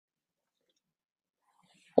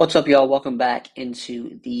What's up, y'all? Welcome back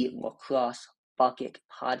into the Lacrosse Bucket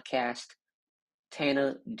Podcast.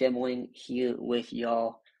 Tanner Dimling here with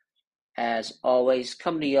y'all, as always.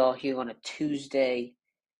 Coming to y'all here on a Tuesday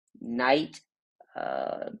night.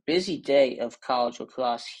 Busy day of college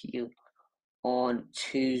lacrosse here on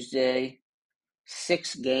Tuesday.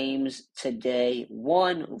 6 games today.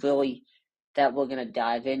 One really that we're going to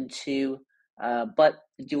dive into, but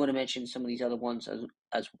I do want to mention some of these other ones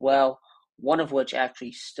as well. One of which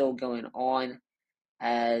actually still going on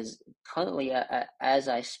as currently as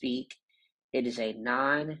I speak. It is a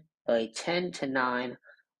 10-9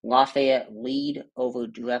 Lafayette lead over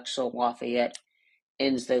Drexel. Lafayette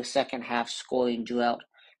ends their second half scoring drought. I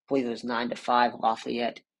believe it was 9-5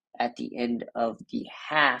 Lafayette at the end of the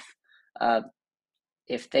half.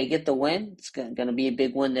 If they get the win, it's going to be a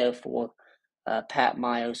big win there for Pat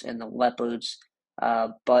Myers and the Leopards.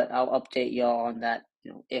 But I'll update y'all on that.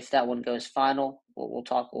 If that one goes final, we'll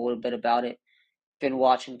talk a little bit about it. Been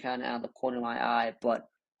watching kind of out of the corner of my eye, but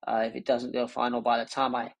if it doesn't go final by the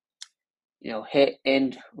time I, hit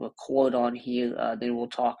end record on here, then we'll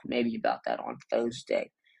talk maybe about that on Thursday.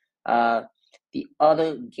 The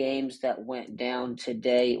other games that went down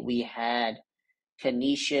today, we had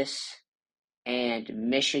Canisius and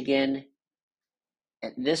Michigan.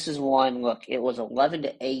 And this is one, look, it was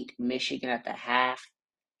 11-8 Michigan at the half.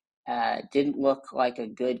 Didn't look like a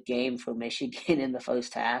good game for Michigan in the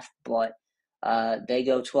first half, but they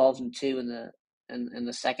go 12-2 in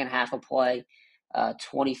the second half of play,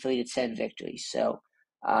 23-10 victory. So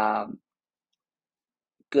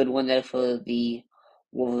good win there for the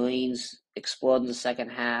Wolverines. Explode in the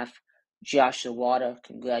second half. Josh Zawada,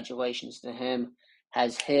 congratulations to him,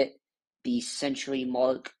 has hit the century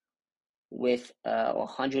mark with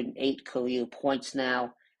 108 career points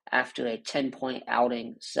now after a 10-point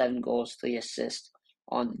outing, 7 goals, 3 assists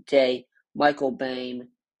on the day. Michael Boehm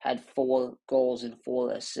had 4 goals and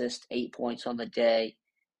 4 assists, 8 points on the day,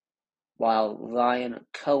 while Ryan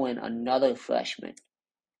Cohen, another freshman,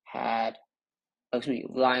 Ryan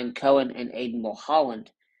Cohen and Aiden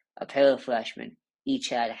Mulholland, a pair of freshmen, each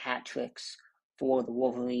had hat tricks for the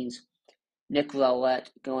Wolverines. Nick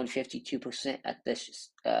Rowlett going 52% at this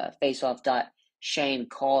face-off dot. Shane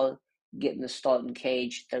Carr getting the starting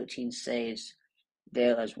cage, 13 saves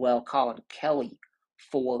there as well. Colin Kelly,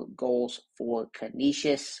 4 goals for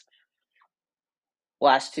Canisius.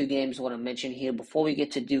 Last 2 games I want to mention here. Before we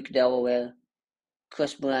get to Duke, Delaware,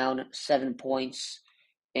 Chris Brown, 7 points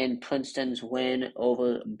in Princeton's win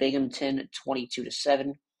over Binghamton,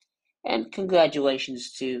 22-7. And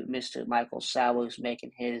congratulations to Mr. Michael Sowers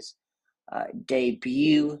making his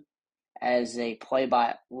debut as a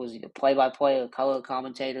play-by-play or color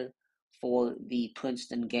commentator for the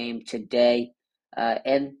Princeton game today.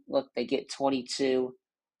 And look, they get 22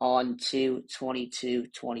 on 2,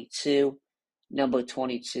 22-22. Number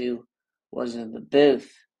 22 was in the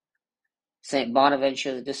booth. St.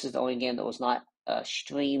 Bonaventure, this is the only game that was not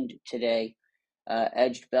streamed today,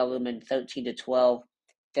 edged Bellarmine 13-12.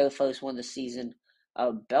 Their first win of the season.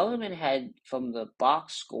 Bellarmine had, from the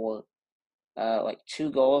box score, like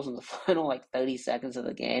 2 goals in the final 30 seconds of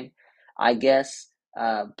the game, I guess.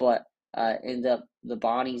 But end up the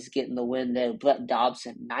Bonnies getting the win there. Brett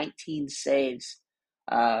Dobson, 19 saves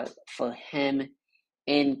for him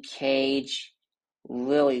in cage.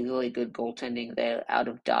 Really, really good goaltending there out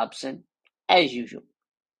of Dobson, as usual.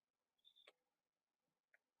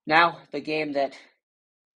 Now, the game that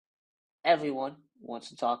everyone wants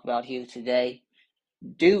to talk about here today,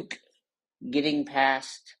 Duke getting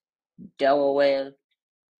past Delaware,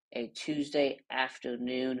 a Tuesday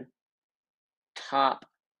afternoon top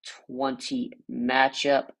 20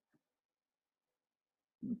 matchup.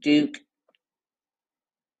 Duke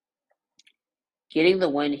getting the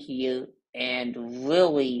win here, and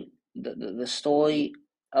really the story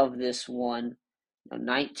of this one,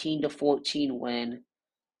 19-14 win.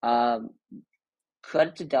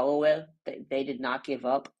 Credit to Delaware, they did not give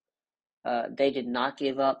up. They did not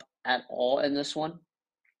give up at all in this one.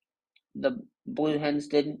 The Blue Hens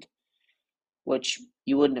didn't, which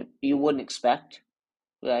you wouldn't expect,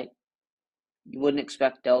 right? You wouldn't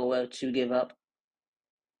expect Delaware to give up.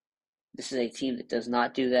 This is a team that does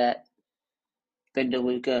not do that. Ben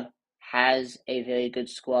DeLuca has a very good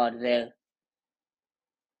squad there.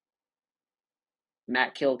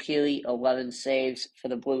 Matt Kilkeely, 11 saves for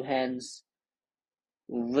the Blue Hens.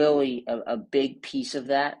 Really a big piece of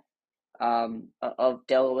that, of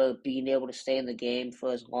Delaware being able to stay in the game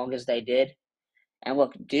for as long as they did. And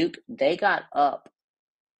look, Duke, they got up.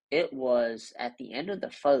 It was at the end of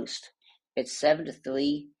the first. It's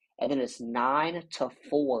 7-3, and then it's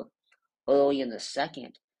 9-4 early in the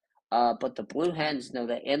second. But the Blue Hens know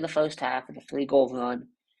that in the first half of the 3-goal run,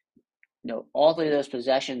 all three of those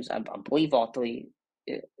possessions, I believe all three,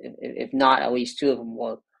 if not at least two of them,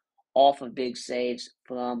 were off of big saves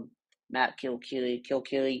from Matt Kilkeely.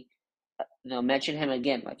 Kilkeely, mention him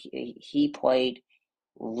again. Like he played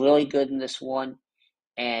really good in this one.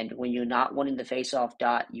 And when you're not winning the faceoff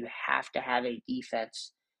dot, you have to have a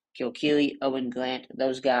defense. Kilkeely, Owen Grant,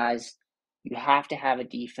 those guys, you have to have a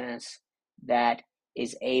defense that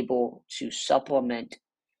is able to supplement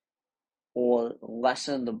or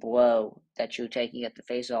lessen the blow that you're taking at the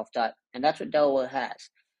faceoff dot. And that's what Delaware has.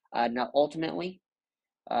 Now, ultimately,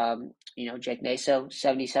 Jake Naso,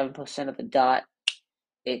 77% of the dot.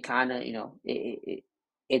 It kind of,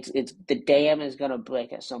 it's the dam is gonna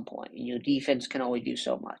break at some point. Your defense can only do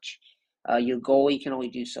so much. Your goalie can only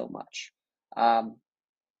do so much. And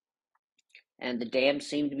the dam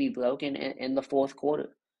seemed to be broken in the fourth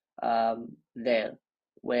quarter. There,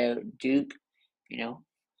 where Duke,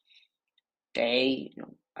 they,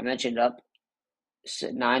 I mentioned up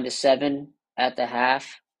 9-7 at the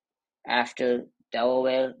half after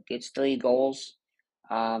Delaware gets 3 goals.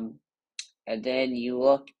 And then you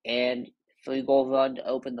look and 3-goal run to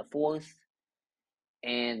open the fourth.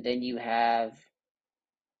 And then you have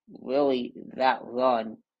really that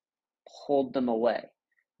run pulled them away,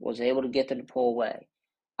 was able to get them to pull away.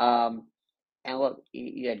 And look,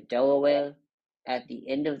 you had Delaware at the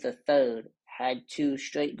end of the third had 2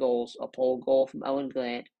 straight goals, a pole goal from Owen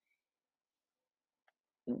Grant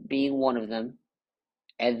being one of them.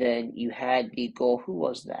 And then you had the goal, who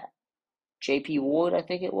was that? J.P. Ward, I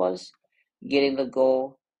think it was, getting the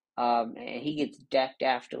goal. And he gets decked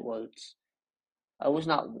afterwards. It was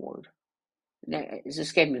not Ward. It's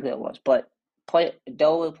escaping me who it was, but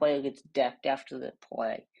Delaware player gets decked after the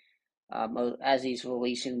play as he's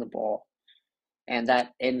releasing the ball, and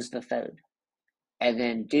that ends the third. And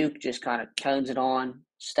then Duke just kind of turns it on,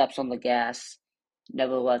 steps on the gas,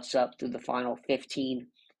 never lets up through the final 15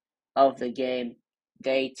 of the game.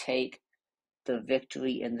 They take the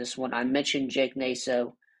victory in this one. I mentioned Jake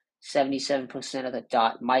Naso, 77% of the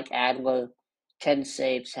dot. Mike Adler, 10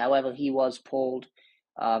 saves. However, he was pulled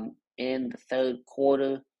in the third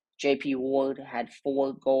quarter. J.P. Ward had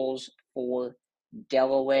 4 goals for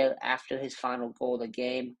Delaware after his final goal of the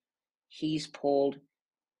game. He's pulled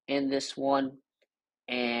in this one,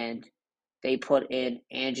 and they put in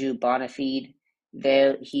Andrew Bonifide.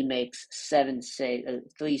 There, he makes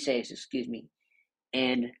 3 saves,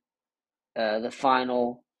 and the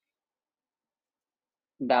final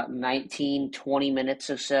about 19, 20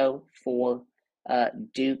 minutes or so for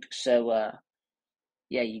Duke. So,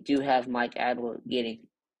 you do have Mike Adler getting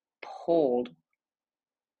pulled.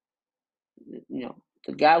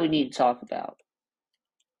 The guy we need to talk about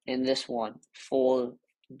in this one for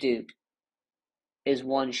Duke is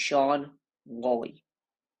one Sean Lowy.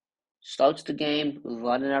 Starts the game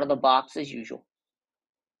running out of the box as usual.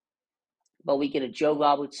 But we get a Joe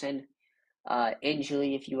Robertson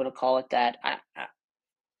injury, if you want to call it that.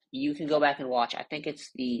 You can go back and watch. I think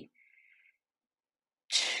it's the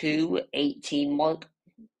 2:18 mark,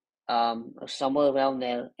 or somewhere around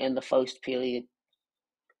there in the first period.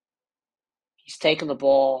 He's taking the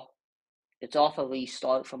ball. It's off a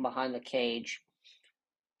restart from behind the cage.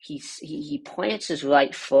 He plants his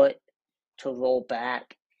right foot to roll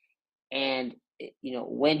back, and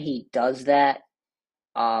when he does that,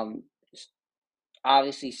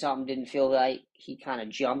 obviously something didn't feel right. He kind of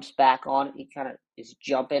jumps back on it. He kind of is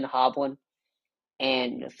jumping, hobbling,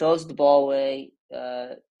 and throws the ball away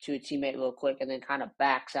to a teammate real quick, and then kind of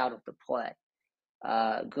backs out of the play.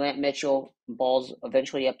 Grant Mitchell, ball's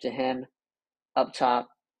eventually up to him, up top,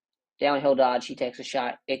 downhill dodge. He takes a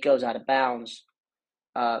shot. It goes out of bounds.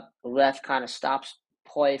 Ref kind of stops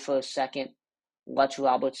play for a second, lets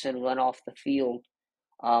Robertson run off the field.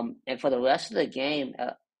 And for the rest of the game,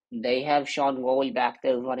 they have Sean Lowy back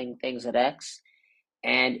there running things at X.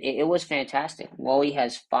 And it was fantastic. Lowy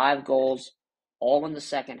has 5 goals, all in the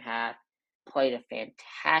second half. Played a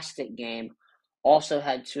fantastic game. Also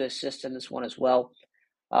had 2 assists in this one as well.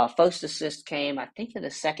 First assist came, I think, in the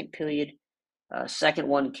second period. Second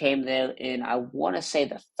one came there in, I want to say,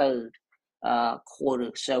 the third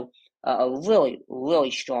quarter. So a really, really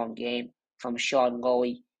strong game from Sean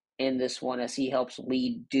Lowy in this one as he helps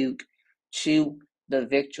lead Duke to the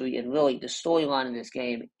victory. And really, the storyline in this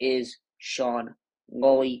game is Sean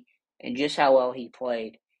Lowy and just how well he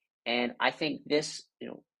played. And I think this,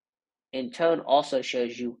 in turn also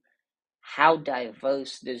shows you how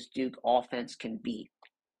diverse this Duke offense can be,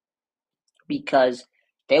 because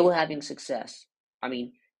they were having success. I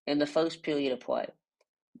mean, in the first period of play,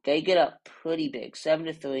 they get up pretty big,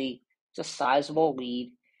 7-3. It's a sizable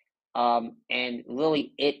lead. And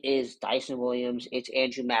really, it is Dyson Williams, it's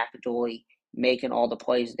Andrew McAdory making all the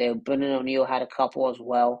plays there. Brendan O'Neill had a couple as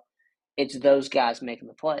well. It's those guys making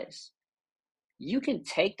the plays. You can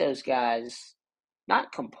take those guys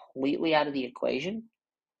not completely out of the equation,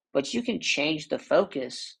 but you can change the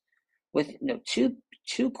focus with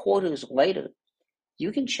two quarters later.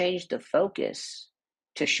 You can change the focus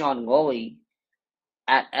to Sean Woolley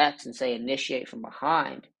at X and say initiate from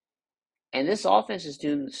behind. And this offense is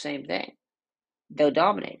doing the same thing. They're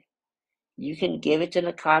dominating. You can give it to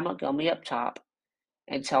Nakai Montgomery up top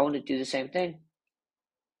and tell him to do the same thing.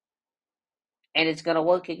 And it's going to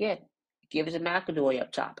work again. Give it to McAdory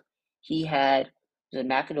up top.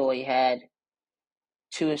 McAdory had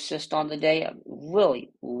 2 assists on the day.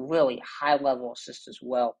 Really, really high level assists as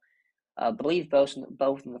well. I believe both in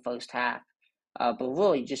the first half. But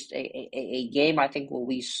really, just a game I think where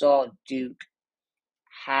we saw Duke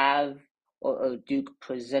have or Duke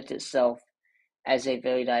present itself as a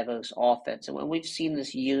very diverse offense. And when we've seen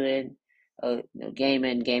this year in,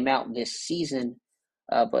 game out this season,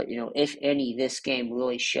 but if any, this game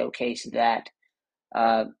really showcased that,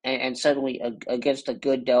 and certainly against a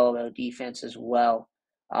good Delaware defense as well.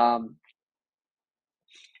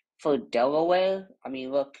 For Delaware, I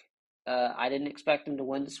mean, look, I didn't expect them to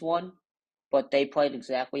win this one, but they played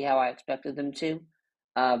exactly how I expected them to.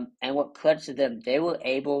 And what credit to them, they were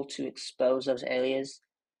able to expose those areas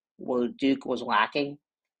where Duke was lacking,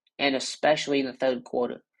 and especially in the third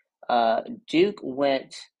quarter. Duke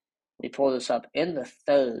went, let me pull this up, in the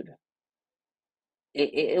third.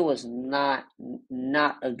 It was not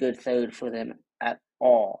a good third for them at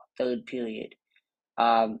all, third period.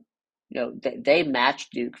 They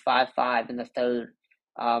matched Duke 5-5 in the third,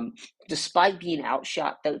 despite being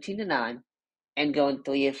outshot 13-9 and going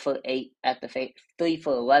 3 for 11 at the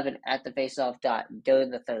faceoff dot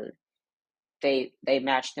during the third. They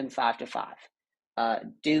matched them 5-5.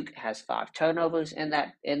 Duke has 5 turnovers in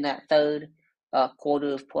that third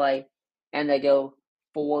quarter of play, and they go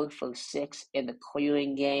 4 for 6 in the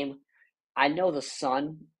clearing game. I know the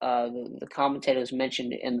sun. The commentators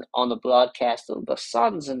mentioned on the broadcast the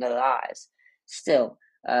sun's in their eyes. Still,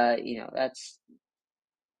 that's.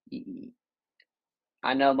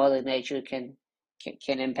 I know Mother Nature can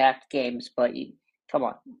impact games, but come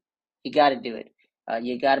on, you got to do it.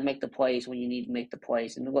 You got to make the plays when you need to make the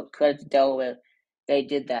plays. And look, credit to Delaware, they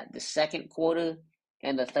did that. The second quarter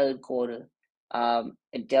and the third quarter,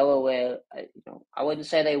 in Delaware, I wouldn't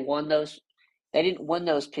say they won those. They didn't win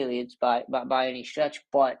those periods by any stretch,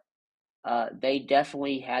 but they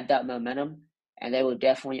definitely had that momentum, and they were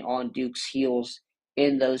definitely on Duke's heels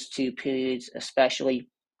in those 2 periods, especially,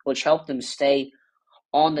 which helped them stay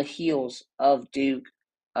on the heels of Duke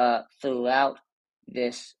throughout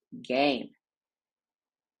this game.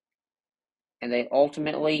 And they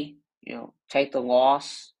ultimately, take the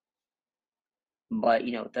loss. But,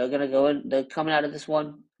 they're going to go in. They're coming out of this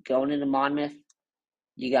one, going into Monmouth.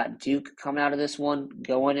 You got Duke coming out of this one,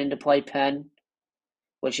 going into play Penn,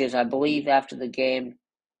 which is, I believe, after the game.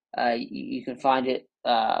 You can find it.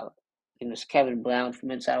 It was Kevin Brown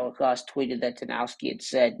from Inside Lacrosse tweeted that Danowski had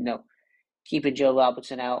said, keeping Joe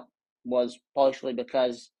Robertson out was partially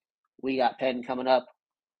because we got Penn coming up,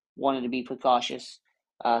 wanted to be precautious.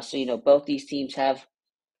 So, both these teams have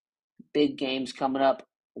big games coming up,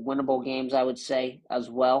 winnable games, I would say, as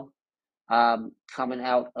well, coming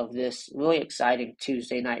out of this really exciting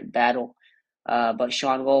Tuesday night battle. But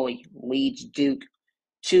Sean Woolley leads Duke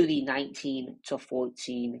to the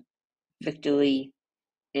 19-14 victory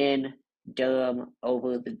in Durham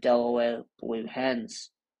over the Delaware Blue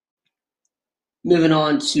Hens. Moving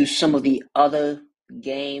on to some of the other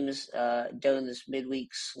games during this midweek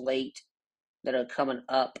slate that are coming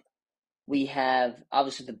up. We have,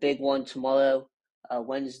 obviously, the big one tomorrow,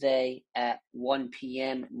 Wednesday at 1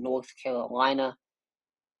 p.m., North Carolina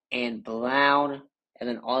and Brown. And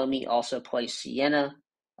then Army also plays Siena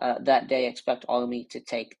that day. Expect Army to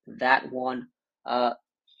take that one.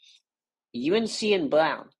 UNC and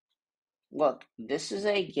Brown. Look, this is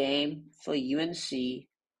a game for UNC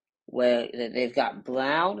where they've got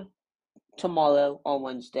Brown tomorrow on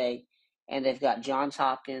Wednesday, and they've got Johns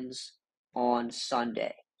Hopkins on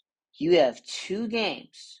Sunday. You have 2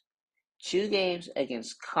 games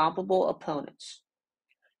against comparable opponents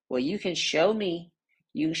where you can show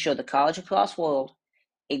the college lacrosse world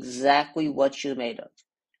exactly what you're made of.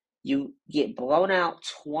 You get blown out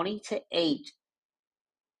 20-8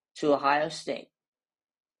 to Ohio State.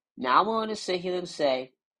 Now I'm willing to sit here and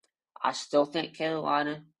say, I still think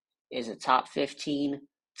Carolina is a top 15,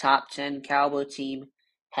 top 10 caliber team.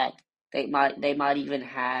 Heck, they might even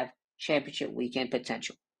have championship weekend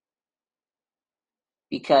potential.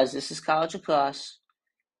 because this is college lacrosse,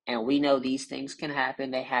 and we know these things can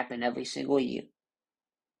happen. They happen every single year.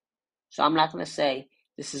 So I'm not going to say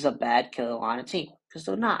this is a bad Carolina team, because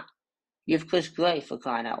they're not. You have Chris Gray, for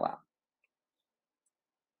crying out loud.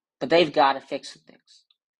 But they've got to fix some things.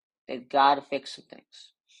 They've got to fix some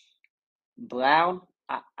things. Brown,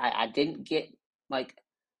 I didn't get,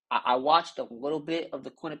 I watched a little bit of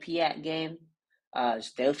the Quinnipiac game.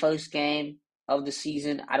 It's their first game of the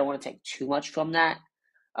season. I don't want to take too much from that.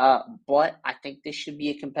 But I think this should be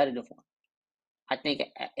a competitive one. I think,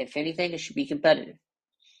 if anything, it should be competitive.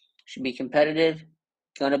 Should be competitive.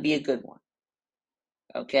 Gonna be a good one.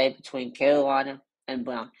 Okay, between Carolina and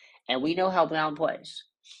Brown. And we know how Brown plays.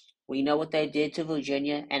 We know what they did to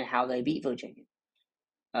Virginia and how they beat Virginia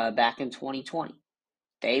back in 2020.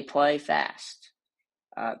 They play fast.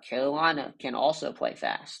 Carolina can also play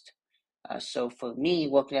fast. So for me,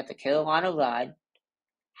 looking at the Carolina ride,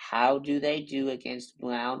 how do they do against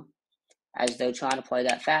Brown as they're trying to play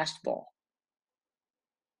that fast ball?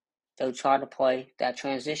 They're trying to play that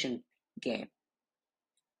transition game.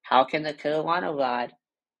 How can the Carolina ride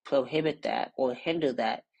prohibit that or hinder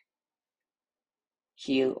that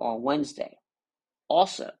here on Wednesday?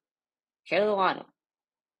 Also, Carolina,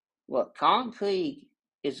 look, Colin Krieg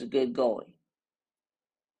is a good goalie,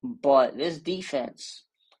 but this defense,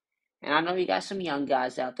 and I know you got some young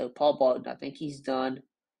guys out there. Paul Barton, I think he's done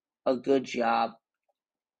a good job.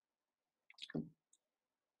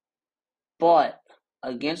 But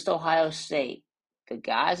against Ohio State, the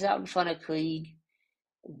guys out in front of Krieg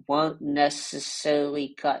weren't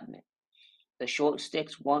necessarily cutting it. The short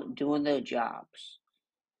sticks weren't doing their jobs.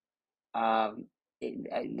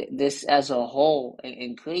 This as a whole,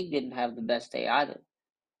 and Krieg didn't have the best day either.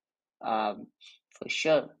 For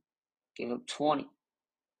sure. Gave up 20.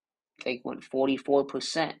 I think went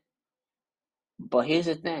 44%. But here's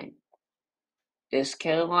the thing. This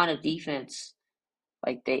Carolina defense,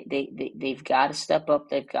 they've got to step up,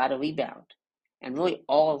 they've got to rebound. And really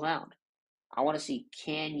all around. I want to see,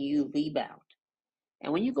 can you rebound?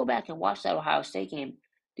 And when you go back and watch that Ohio State game,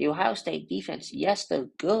 the Ohio State defense, yes, they're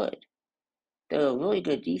good. They're a really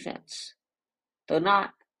good defense. They're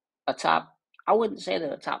not I wouldn't say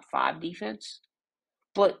they're a top 5 defense,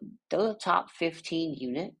 but they're a top 15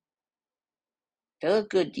 unit. They're a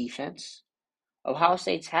good defense. Ohio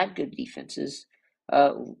State's had good defenses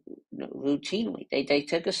routinely. They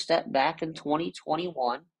took a step back in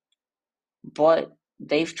 2021, but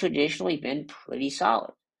they've traditionally been pretty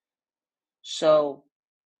solid. So,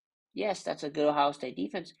 yes, that's a good Ohio State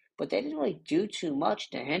defense, but they didn't really do too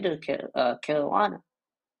much to hinder Carolina.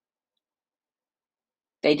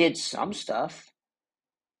 They did some stuff,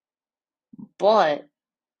 but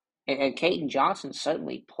and Caden Johnson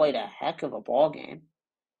certainly played a heck of a ball game.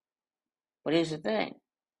 But here's the thing.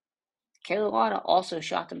 Carolina also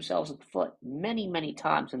shot themselves in the foot many, many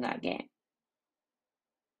times in that game.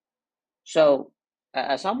 So,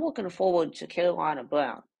 as I'm looking forward to Carolina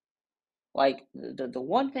Brown, the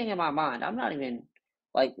one thing in my mind, I'm not even,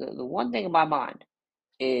 the one thing in my mind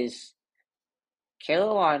is,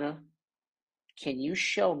 Carolina, can you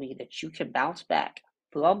show me that you can bounce back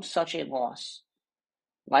from such a loss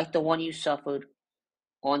like the one you suffered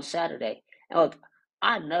on Saturday? And look,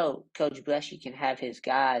 I know Coach Bresci can have his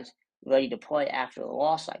guys ready to play after a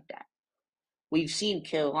loss like that. We've seen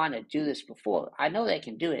Carolina do this before. I know they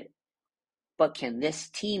can do it. But can this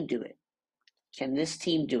team do it? Can this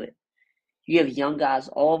team do it? You have young guys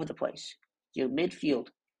all over the place. Your midfield,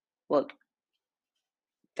 look,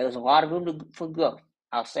 there's a lot of room for growth.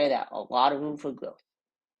 I'll say that. A lot of room for growth.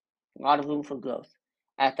 A lot of room for growth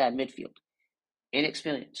at that midfield.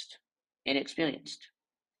 Inexperienced.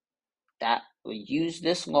 That use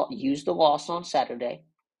the loss on Saturday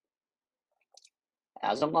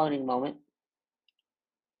as a learning moment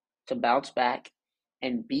to bounce back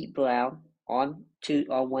and beat Brown on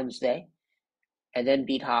Wednesday, and then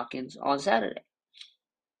beat Hawkins on Saturday.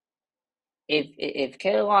 If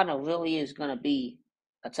Carolina really is going to be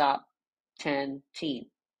a top 10 team,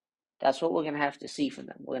 that's what we're going to have to see from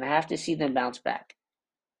them. We're going to have to see them bounce back.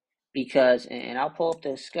 Because, and I'll pull up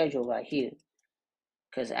the schedule right here,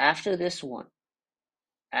 because after this one,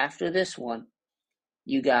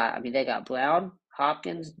 they got Brown,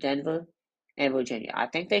 Hopkins, Denver, and Virginia. I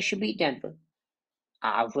think they should beat Denver.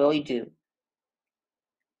 I really do.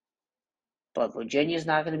 But Virginia's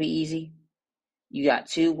not going to be easy. You got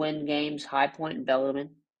 2 win games, High Point and Bellarmine.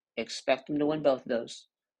 Expect them to win both of those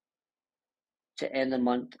to end the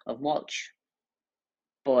month of March.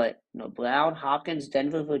 But Brown, Hopkins,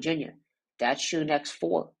 Denver, Virginia. That's your next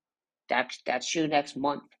 4. That's your next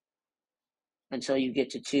month until you get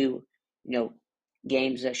to 2,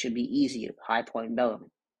 games that should be easier. High Point and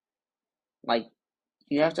Bellarmine. Like,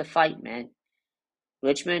 you have to fight, man.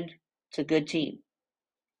 Richmond, it's a good team.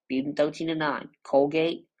 Beat them 13-9.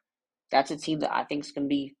 Colgate, that's a team that I think is going to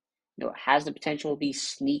be, has the potential to be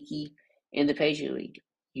sneaky in the Patriot League.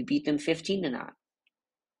 You beat them 15-9,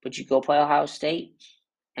 but you go play Ohio State,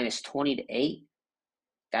 and it's 20-8.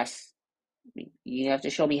 You have to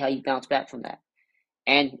show me how you bounce back from that.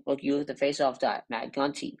 And look, you look at the face-off dot, Matt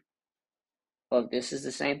Gunty. Look, this is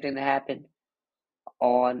the same thing that happened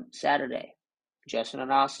on Saturday. Justin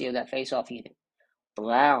Anasio, that face-off unit.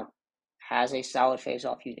 Brown has a solid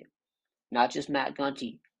face-off unit. Not just Matt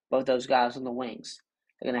Gunty, both those guys on the wings.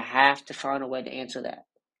 They're going to have to find a way to answer that.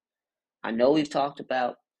 I know we've talked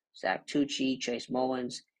about Zach Tucci, Chase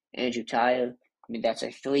Mullins, Andrew Tyler. I mean, that's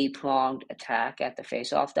a three-pronged attack at the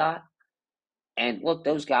face-off dot. And look,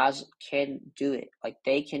 those guys can do it. Like,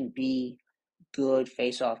 they can be good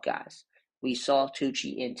face-off guys. We saw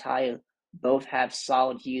Tucci and Tyler both have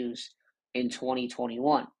solid years in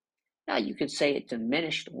 2021. Now, you could say it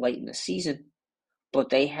diminished late in the season, but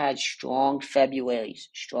they had strong Februarys,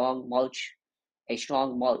 a strong March.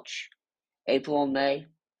 April and May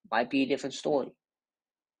might be a different story.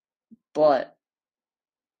 But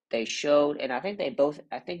they showed, and I think they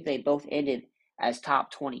both ended as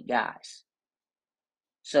top 20 guys.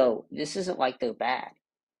 So this isn't like they're bad.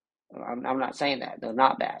 I'm not saying that. They're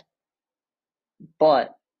not bad.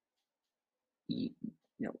 But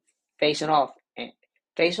face off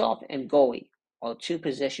and goalie are two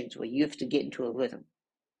positions where you have to get into a rhythm.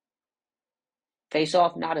 Face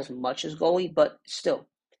off, not as much as goalie, but still,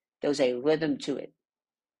 there's a rhythm to it.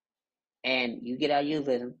 And you get out of your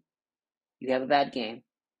rhythm, you have a bad game,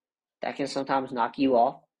 that can sometimes knock you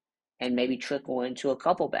off and maybe trickle into a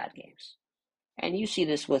couple bad games. And you see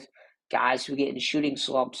this with guys who get in shooting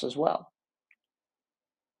slumps as well.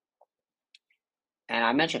 And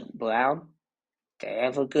I mentioned Brown, they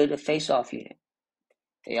have a good face-off unit.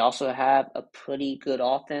 They also have a pretty good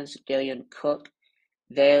offense. Darian Cook,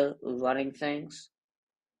 they're running things.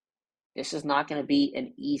 This is not going to be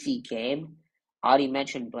an easy game. I already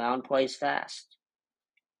mentioned Brown plays fast.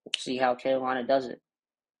 We'll see how Carolina does it.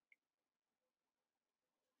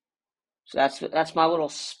 So that's my little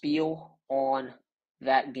spiel on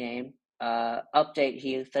that game. Update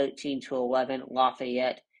here: 13-11.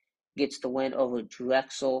 Lafayette gets the win over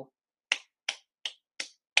Drexel.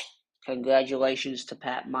 Congratulations to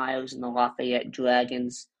Pat Myers and the Lafayette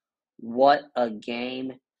Dragons. What a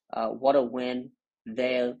game! What a win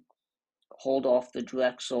there. Hold off the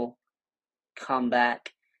Drexel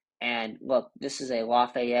comeback. And look, this is a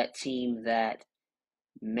Lafayette team that,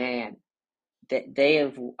 man, they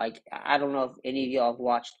have, like, I don't know if any of y'all have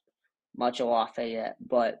watched much of Lafayette,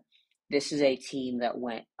 but this is a team that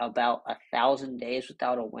went about 1,000 days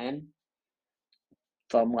without a win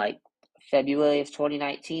from like February of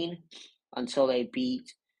 2019 until they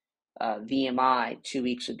beat VMI 2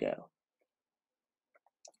 weeks ago.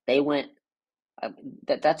 They went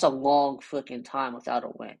that's a long freaking time without a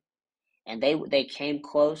win, and they came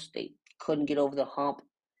close. They couldn't get over the hump.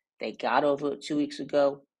 They got over it 2 weeks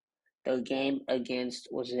ago. Their game against,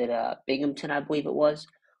 was it Binghamton, I believe it was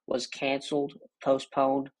canceled,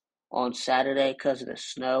 postponed on Saturday because of the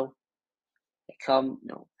snow. They come,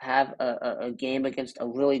 have a game against a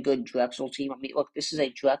really good Drexel team. I mean, look, this is a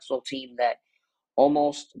Drexel team that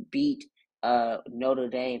almost beat Notre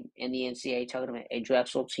Dame in the NCAA tournament. A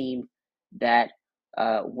Drexel team that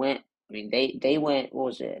went. I mean, they went, what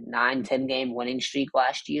was it, 9-10 game winning streak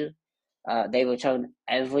last year. They returned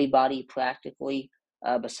everybody practically,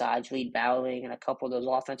 besides Reed Bowling and a couple of those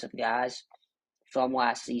offensive guys from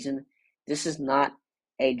last season. This is not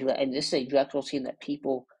this is a Drexel team that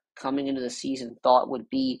people coming into the season thought would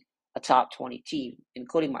be a top 20 team,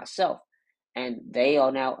 including myself. And they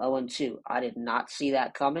are now 0-2. I did not see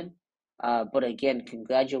that coming. But again,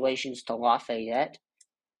 congratulations to Lafayette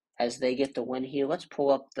as they get the win here. Let's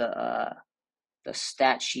pull up the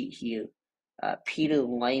stat sheet here. Peter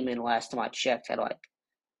Lehman, last time I checked, had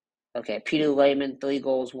Peter Lehman, 3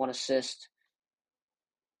 goals, 1 assist.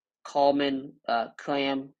 Coleman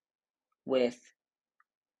Cram with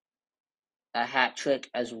a hat trick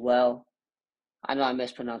as well. I know I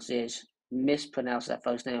mispronounced that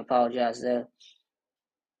first name. I apologize there.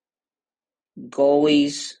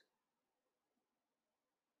 Goalies: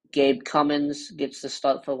 Gabe Cummins gets the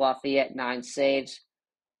start for Lafayette, 9 saves.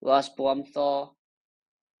 Russ Blumthal,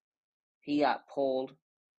 he got pulled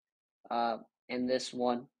in this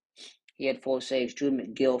one. He had 4 saves. Drew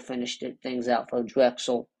McGill finished things out for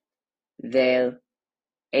Drexel there.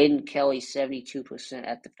 Aiden Kelly, 72%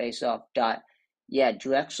 at the face-off dot. Yeah,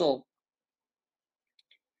 Drexel,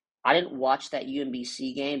 I didn't watch that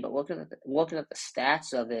UMBC game, but looking at the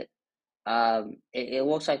stats of it, it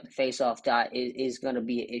looks like the faceoff dot is going to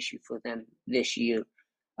be an issue for them this year.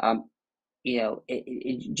 Um,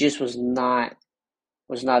 it just was not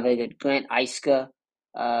very good. Grant Iska,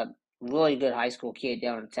 uh, really good high school kid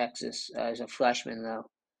down in Texas, as a freshman though.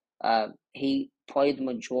 He played the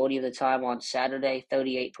majority of the time on Saturday,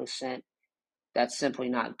 38%. That's simply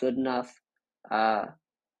not good enough.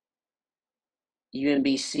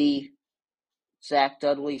 UMBC, Zach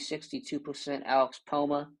Dudley, 62%. Alex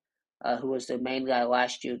Poma, who was the main guy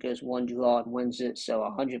last year, goes one draw and wins it, so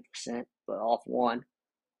 100%, but off one.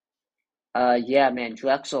 Yeah, man,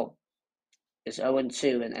 Drexel is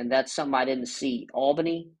 0-2, and that's something I didn't see.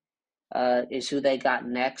 Albany is who they got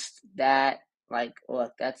next.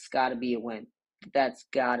 Look, that's got to be a win. That's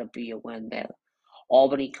got to be a win there.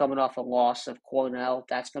 Albany coming off a loss of Cornell.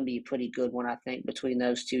 That's going to be a pretty good one, I think, between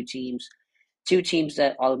those two teams. Two teams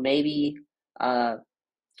that are maybe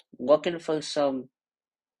looking for some.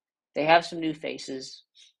 They have some new faces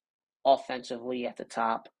offensively at the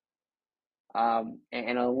top, and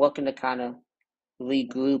are looking to kind of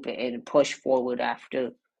regroup and push forward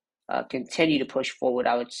after continue to push forward.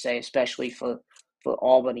 I would say, especially for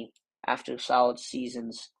Albany after solid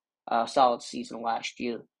season last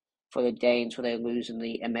year for the Danes, where they lose in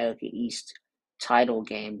the America East title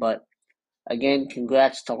game. But again,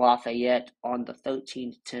 congrats to Lafayette on the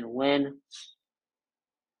 13-10 win.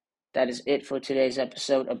 That is it for today's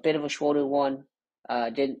episode. A bit of a shorter one.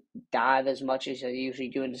 Didn't dive as much as I usually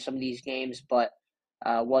do into some of these games, but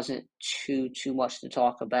wasn't too much to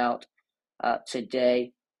talk about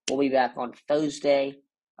today. We'll be back on Thursday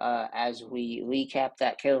as we recap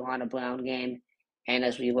that Carolina Brown game and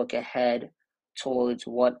as we look ahead towards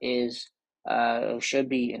what is should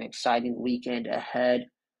be an exciting weekend ahead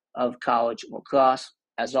of college lacrosse.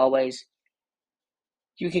 As always,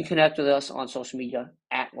 you can connect with us on social media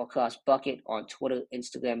at Lacrosse Bucket on Twitter,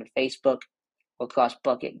 Instagram, and Facebook.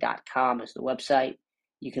 LacrosseBucket.com is the website.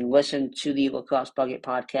 You can listen to the Lacrosse Bucket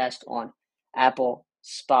podcast on Apple,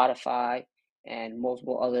 Spotify, and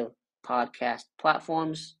multiple other podcast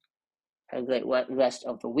platforms. Have a great rest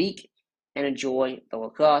of the week and enjoy the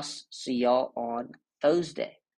lacrosse. See y'all on Thursday.